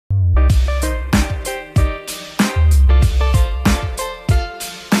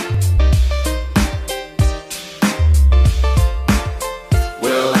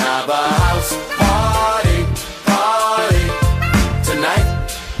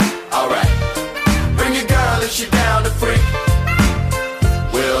Alright, bring your girl if she down to freak.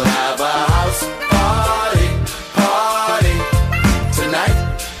 We'll have a house party, party tonight.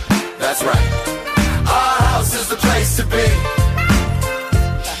 That's right, our house is the place to be.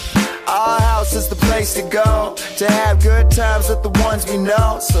 Our house is the place to go, to have good times with the ones we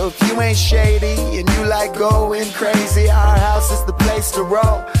know. So if you ain't shady and you like going crazy, our house is the place to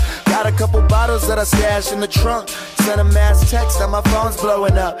roll. Got a couple bottles that I stashed in the trunk. Send a mass text, now my phone's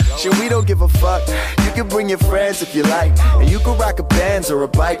blowing up. Shit, we don't give a fuck. You can bring your friends if you like, and you can rock a Benz or a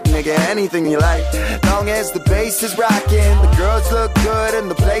bike, nigga, anything you like. Long as the bass is rocking, the girls look good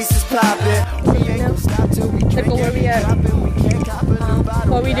and the place is popping. We ain't gonna stop till we drink. Where we at?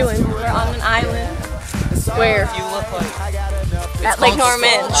 What are we doing? We're on an island. Where? You look like at Lake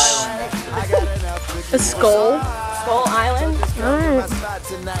Norman. A skull? Skull Island. Alright.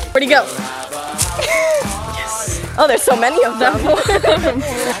 Where'd he go? Oh, there's so many of them.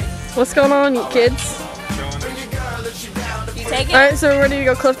 What's going on, you kids? You take it? Alright, so we're ready to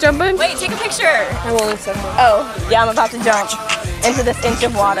go cliff jumping? Wait, take a picture. I won't accept it. Oh, yeah, I'm about to jump into this inch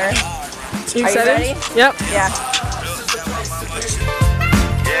of water. Are you ready? Yep. Yeah.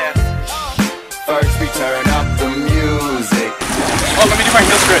 First we turn up the music. Oh, let me do my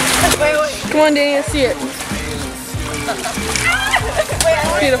heel stretch. Wait. Come on, Danny, let's see it.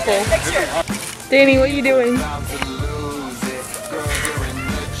 Beautiful. Danny, what are you doing?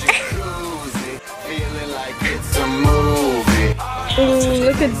 Ooh,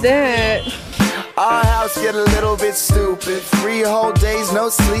 look at that. Our house get a little bit stupid. 3 whole days, no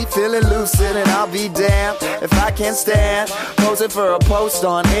sleep, feeling lucid. And I'll be damned if I can't stand posing for a post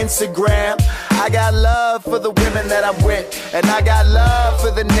on Instagram. I got love for the women that I'm with, and I got love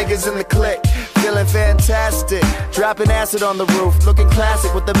for the niggas in the clique. Feeling fantastic, dropping acid on the roof, looking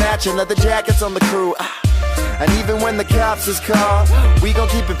classic with the matching leather jackets on the crew. And even when the cops is called, we gon'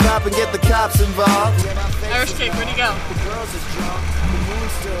 keep it poppin', get the cops involved. Irish cake, where'd you go?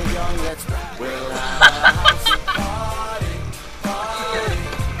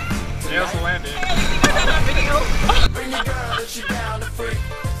 Nails will land in.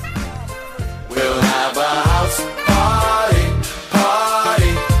 We'll have a house party,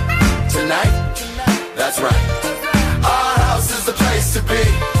 party tonight. That's right, our house is the place to be.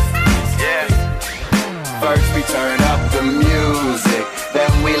 Yeah. First we turn up the music,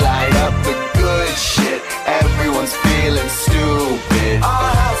 then we light up the good shit. Everyone's feeling stupid.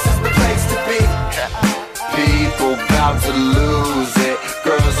 Our house is the place to be. People bout to lose it.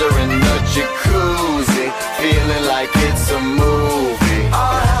 Girls are in the jacuzzi, feeling like it's a movie.